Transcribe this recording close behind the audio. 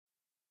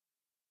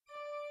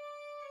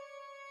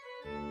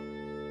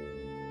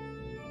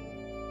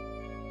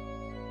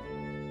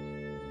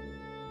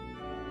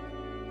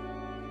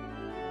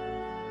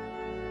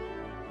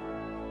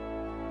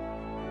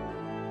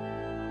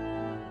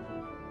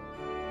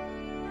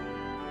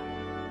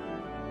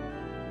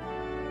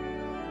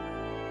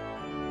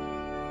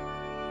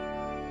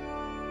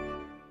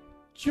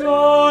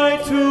Joy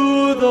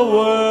to the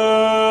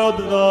world,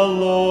 the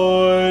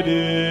Lord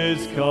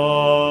is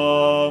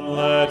come.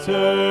 Let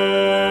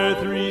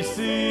earth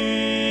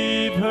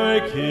receive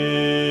her King.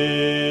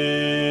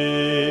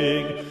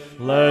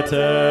 Let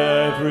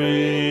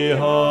every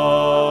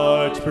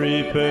heart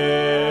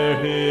prepare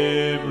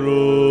him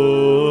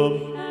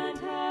room.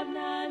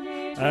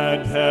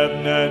 And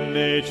heaven and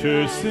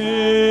nature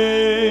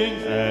sing,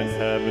 and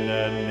heaven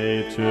and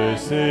nature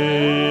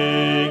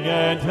sing,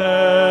 and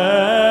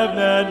heaven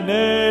and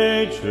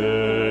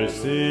nature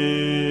sing.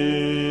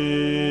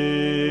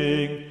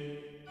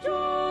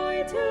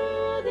 Joy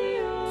to the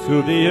earth.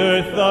 To the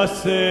earth the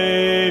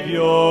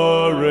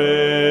Savior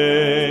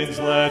reigns.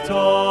 Let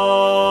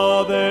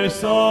all their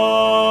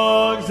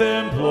songs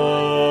employ.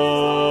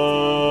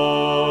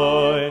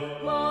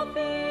 While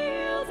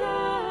fields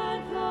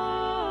and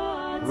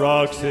floods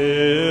Rocks,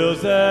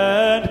 hills,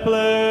 and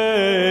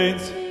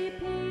plains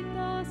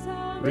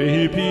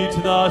repeat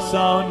the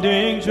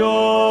sounding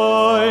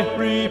joy.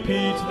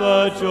 Repeat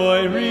the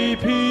joy.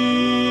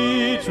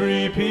 Repeat,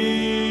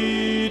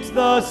 repeat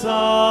the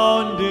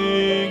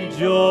sounding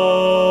joy.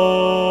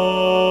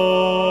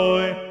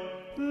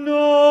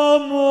 No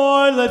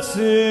more let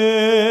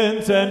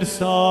sins and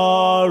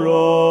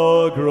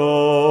sorrow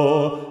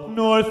grow,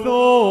 nor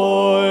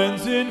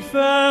thorns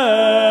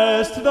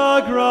infest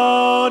the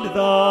ground,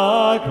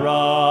 the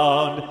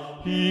ground.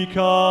 He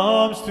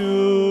comes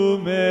to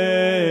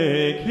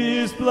make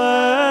his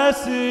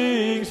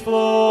blessings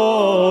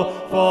flow.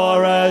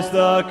 For as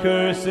the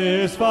curse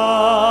is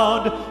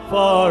found,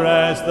 for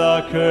as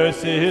the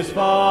curse is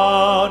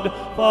found,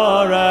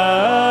 for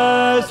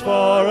as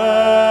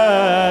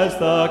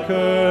the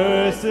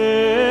curse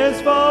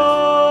is found.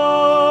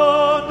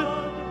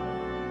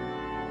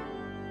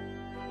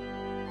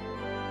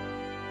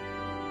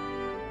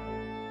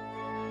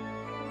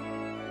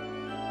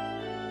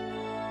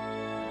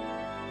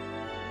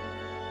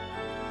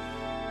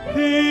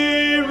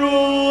 He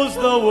rules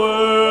the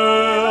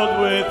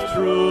world with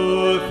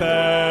truth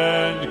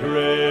and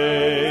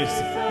grace,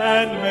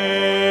 and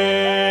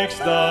makes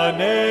the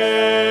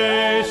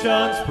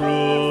nations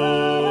prove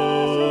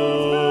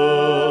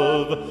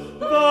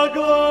the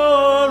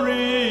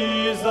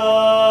glories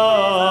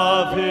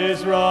of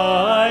his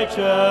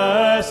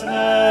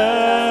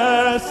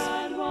righteousness,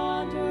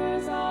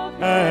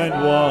 and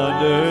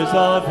wonders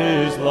of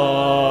his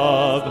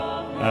love,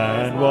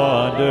 and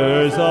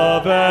wonders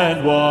of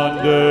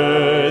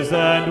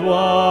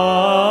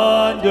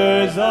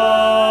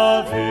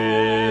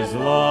his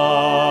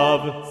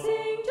love.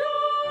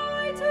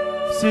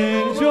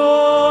 Sing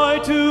joy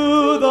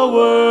to the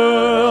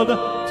world,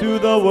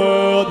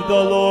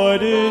 the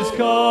Lord is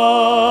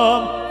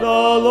come, the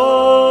Lord